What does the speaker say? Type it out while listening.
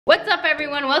What's up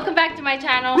everyone, welcome back to my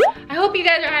channel. I hope you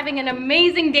guys are having an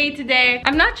amazing day today.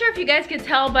 I'm not sure if you guys could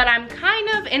tell, but I'm kind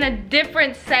of in a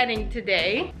different setting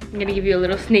today. I'm gonna give you a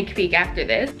little sneak peek after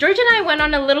this. George and I went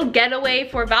on a little getaway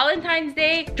for Valentine's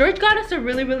Day. George got us a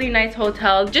really nice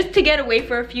hotel just to get away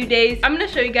for a few days. I'm gonna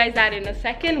show you guys that in a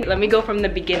second. Let me go from the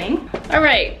beginning. All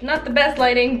right, not the best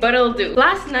lighting, but it'll do.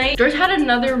 Last night, George had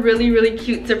another really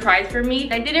cute surprise for me.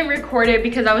 I didn't record it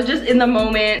because I was just in the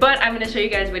moment, but I'm gonna show you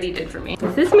guys what he did for me.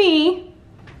 This is me.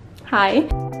 Hi.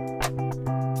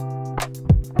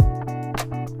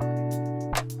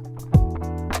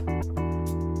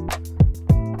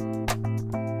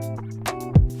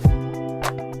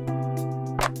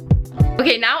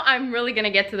 Okay, now I'm really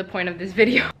gonna get to the point of this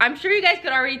video. I'm sure you guys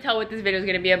could already tell what this video is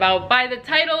gonna be about by the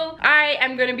title. I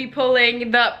am gonna be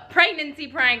pulling the pregnancy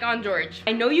prank on George.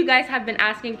 I know you guys have been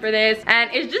asking for this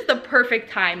and it's just the perfect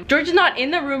time. George is not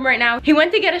in the room right now. He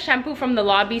went to get a shampoo from the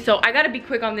lobby, so I gotta be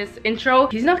quick on this intro.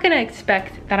 He's not gonna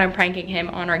expect that I'm pranking him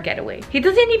on our getaway. He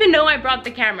doesn't even know I brought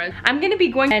the cameras. I'm gonna be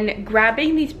going and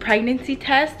grabbing these pregnancy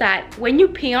tests that when you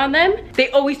pee on them, they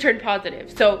always turn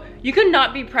positive. So you could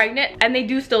not be pregnant and they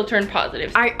do still turn positive.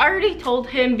 I already told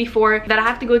him before that I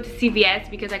have to go to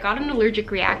CVS because I got an allergic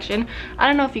reaction. I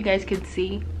don't know if you guys could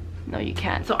see. No, you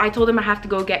can't. So I told him I have to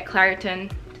go get Claritin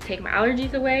to take my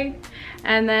allergies away.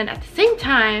 And then at the same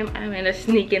time, I'm gonna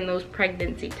sneak in those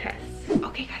pregnancy tests.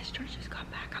 Okay guys, George just got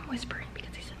back. I'm whispering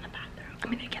because he's in the bathroom.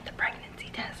 I'm gonna get the pregnancy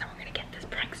test and we're gonna get this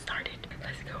prank started.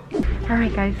 Let's go. All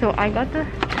right guys, so I got the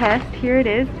test. Here it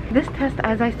is. This test,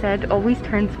 as I said, always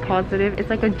turns positive. It's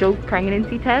like a joke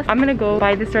pregnancy test. I'm gonna go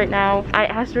buy this right now. I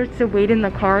asked George to wait in the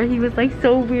car. He was like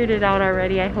so weirded out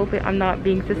already. I hope I'm not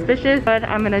being suspicious, but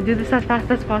I'm gonna do this as fast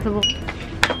as possible.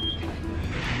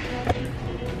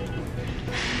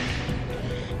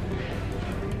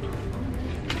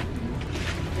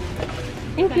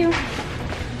 Thank you.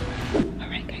 All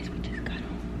right guys, we just got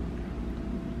home.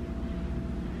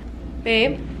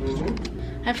 Babe,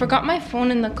 I forgot my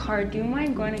phone in the car. Do you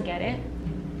mind going to get it?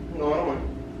 No, I don't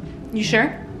mind. You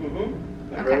sure?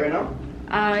 Okay. Right now?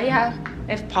 Yeah,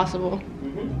 if possible.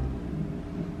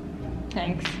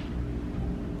 Thanks.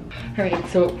 All right,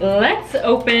 so let's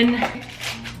open.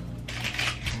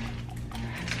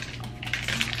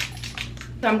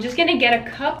 So I'm just gonna get a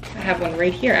cup. I have one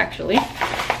right here actually.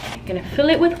 I'm gonna fill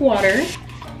it with water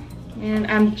and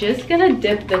I'm just gonna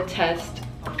dip the test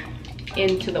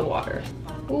into the water.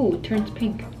 Ooh, it turns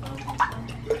pink.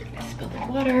 Spill the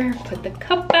water, put the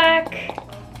cup back.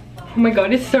 Oh my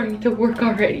god, it's starting to work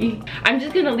already. I'm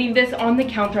just gonna leave this on the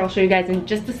counter. I'll show you guys in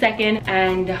just a second.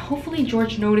 And hopefully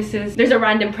George notices there's a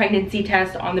random pregnancy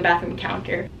test on the bathroom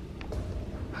counter.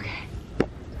 Okay.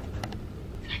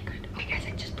 Is that good? Okay guys,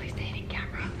 I just placed the hidden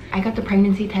camera. I got the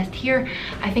pregnancy test here.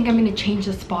 I think I'm gonna change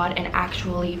the spot and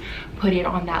actually put it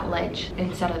on that ledge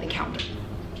instead of the counter.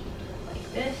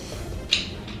 Like this.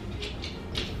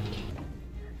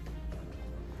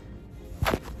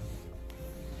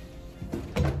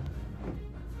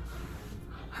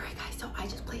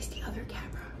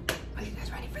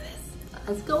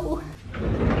 Let's go.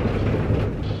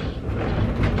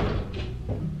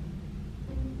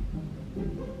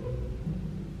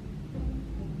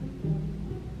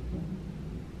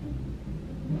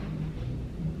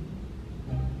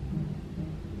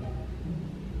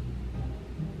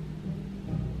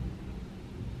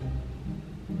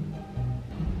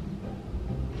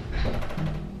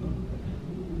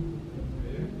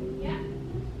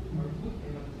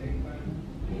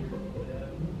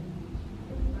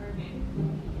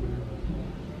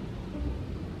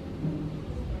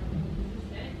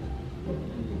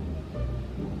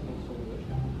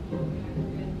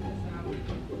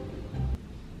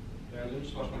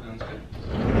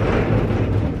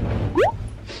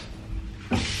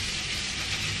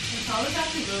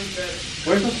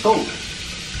 Where's the soap?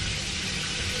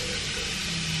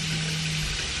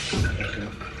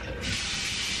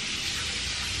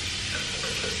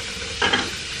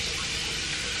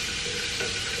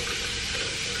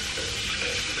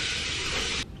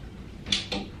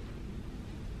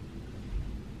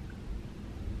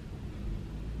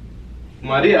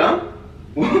 Maria?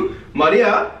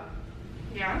 Maria?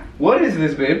 Yeah? What is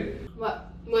this, babe?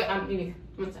 What? Wait, I'm eating.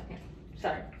 1 second.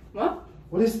 Sorry. What?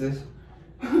 What is this?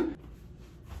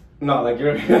 No, like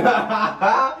you're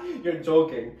you're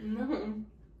joking. No.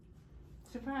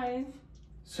 Surprise.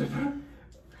 Super.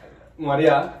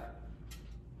 Maria?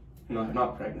 No, you're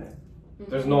not pregnant.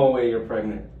 There's no way you're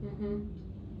pregnant.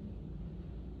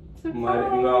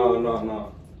 Surprise.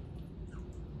 No.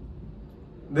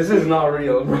 This is not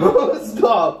real, bro.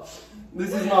 Stop.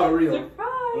 This is not real.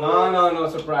 Surprise. No,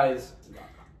 surprise.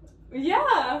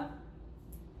 Yeah.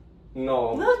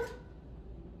 No. Look.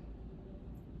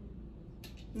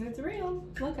 It's real.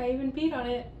 Look, I even peed on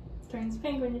it. It turns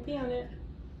pink when you pee on it.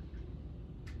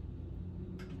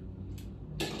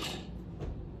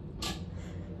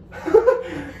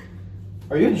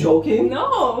 Are you joking?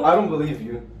 No. I don't believe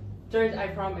you. George, I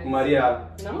promise. Maria.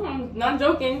 No, I'm not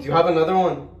joking. Do you have another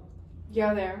one?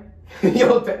 Yeah, there.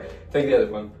 Yo, take the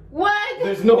other one. What?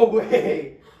 There's no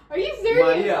way. Are you serious?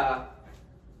 Maria.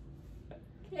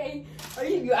 Okay. Are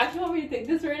you actually want me to take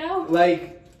this right now?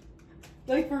 Like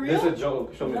for real? this is a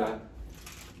joke. Show me that.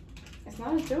 It's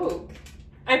not a joke.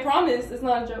 I promise it's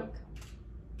not a joke.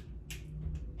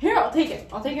 Here, I'll take it.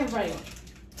 I'll take it in front of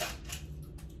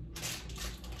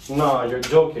you. No, you're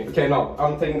joking. Okay, no.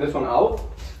 I'm taking this one out.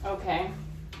 Okay.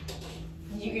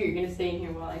 You're gonna stay in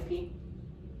here while I pee.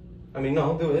 I mean,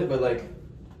 no, do it, but like,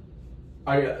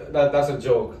 that's a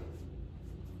joke.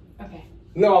 Okay.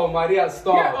 No, Maria, Here,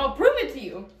 stop. I'll prove it to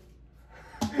you.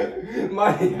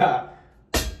 Maria.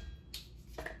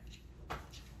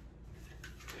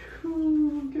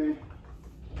 Okay.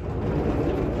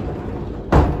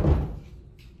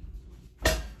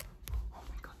 Oh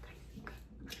my god, guys, I'm gonna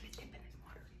dip in this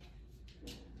water.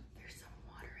 There's some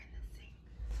water in the sink.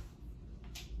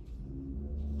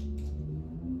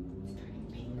 It's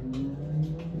turning pink.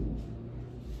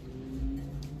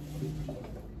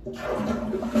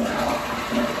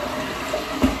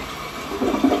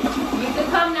 You can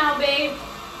come now, babe.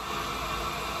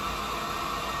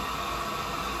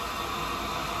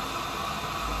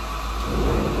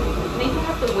 I think I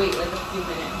have to wait like a few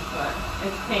minutes, but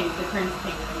it's pink. It turns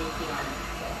pink when you pee on it.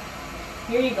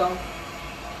 So here you go.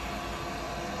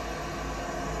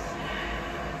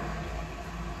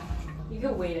 You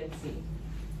can wait and see.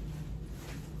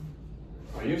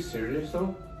 Are you serious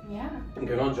though? Yeah.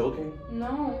 You're not joking?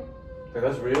 No. Like,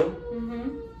 that's real?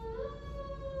 Mm-hmm.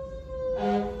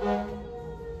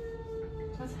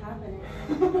 What's happening?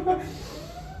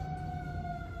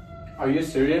 Are you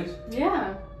serious?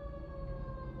 Yeah.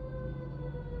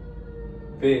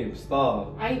 Babe,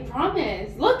 stop. I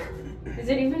promise. Look. Is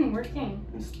it even working?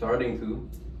 I'm starting to.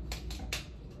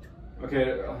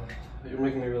 Okay, you're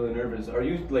making me really nervous. Are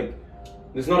you like,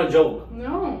 this is not a joke.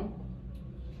 No.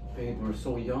 Babe, we're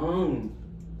so young.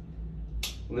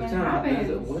 What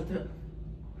happens? What the?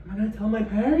 I'm gonna tell my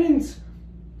parents.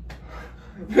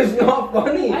 It's not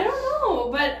funny. I don't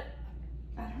know, but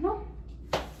I don't know.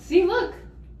 See, look.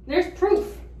 There's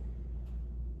proof.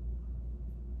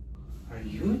 Are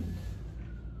you?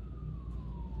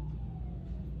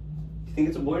 Do you think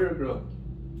it's a boy or a girl?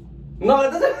 No,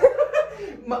 it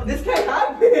doesn't. This can't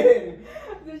happen.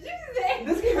 Did you say?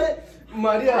 This can't.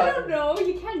 Maria. I don't know.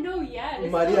 You can't know yet.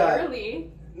 It's Maria. still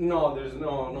early. No, there's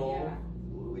no. Yeah.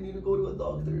 We need to go to a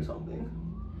doctor or something.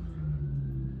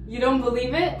 You don't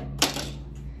believe it?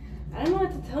 I don't know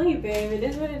what to tell you, babe. It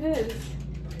is what it is.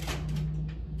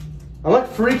 I'm like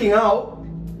freaking out.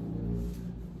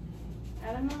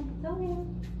 I don't know what to tell you.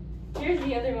 Here's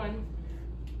the other one.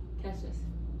 Catch this.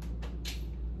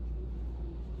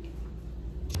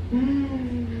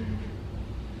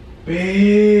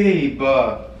 Babe.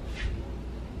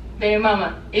 Baby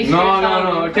mama, it's No, your no, song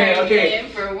no, been okay, okay. playing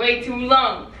for way too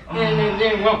long.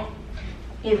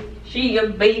 If she a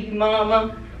baby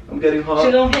mama, I'm getting hot.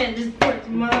 she gon' head just work to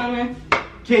mama.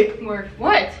 Okay. Work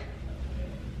what?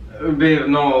 Babe,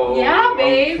 no. Yeah,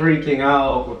 babe. I'm freaking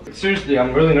out. Seriously,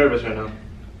 I'm really nervous right now.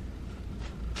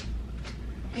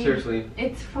 Babe, Seriously.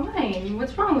 it's fine.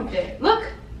 What's wrong with it? Look.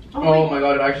 Oh my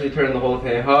god, it actually turned the whole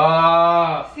thing.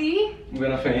 Ah! See? I'm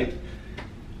gonna faint.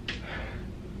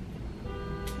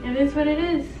 It is what it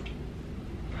is.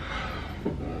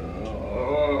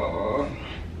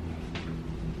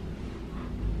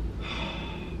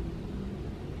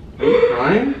 Are you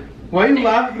crying? Why are you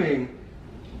laughing?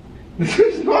 This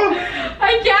is not.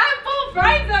 I can't pull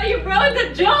fries on you, bro.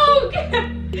 It's a joke.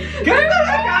 Get the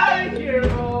heck out of here,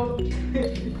 bro.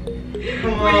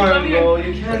 Come on, bro.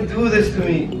 You can't do this to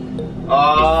me. Surprise!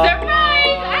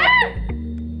 Ah!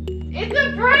 It's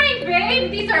a prank,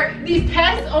 babe. These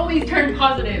tests always turn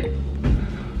positive.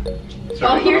 So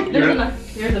Oh, here's another.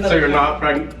 So you're not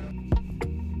pregnant?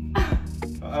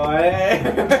 Oh,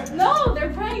 hey. No, they're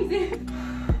pranks.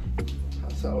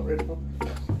 That's so original.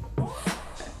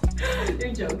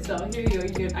 They're jokes, so here you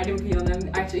go. I didn't pee on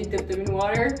them. I actually dipped them in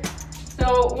water.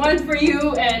 So one's for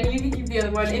you, and you can keep the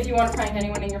other one if you want to prank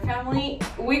anyone in your family.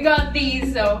 We got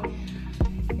these, so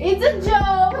it's a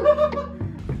joke.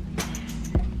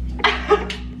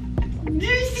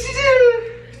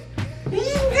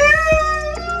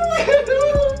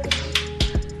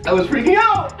 I was freaking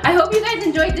out. I hope you guys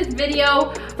enjoyed this this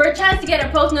video, for a chance to get a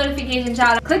post notification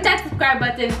shout out, click that subscribe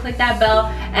button, click that bell,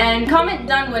 and comment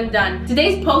done when done.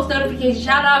 Today's post notification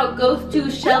shout out goes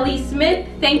to Shelly Smith.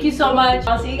 Thank you so much.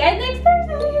 I'll see you guys next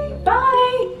Thursday.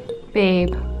 Bye.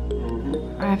 Babe,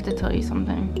 I have to tell you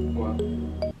something.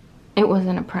 What? It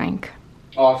wasn't a prank.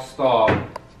 Oh, stop.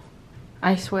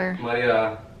 I swear.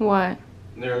 Maria. What?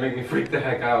 They're making me freak the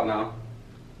heck out now.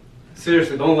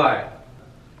 Seriously, don't lie.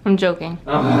 I'm joking.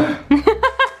 Uh-huh.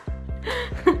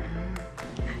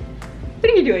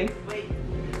 What are you doing?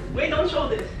 Wait, don't show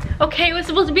this. Okay, it was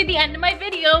supposed to be the end of my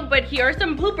video, but here are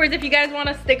some bloopers if you guys want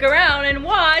to stick around and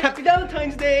watch. Happy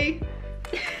Valentine's Day.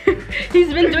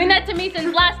 He's been doing that to me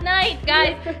since last night,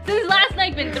 guys. Since last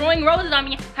night, been throwing roses on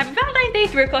me. Happy Valentine's Day,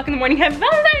 3 o'clock in the morning. Happy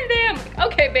Valentine's Day. I'm like,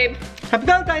 okay, babe. Happy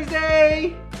Valentine's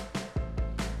Day.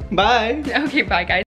 Bye. Okay, bye, guys.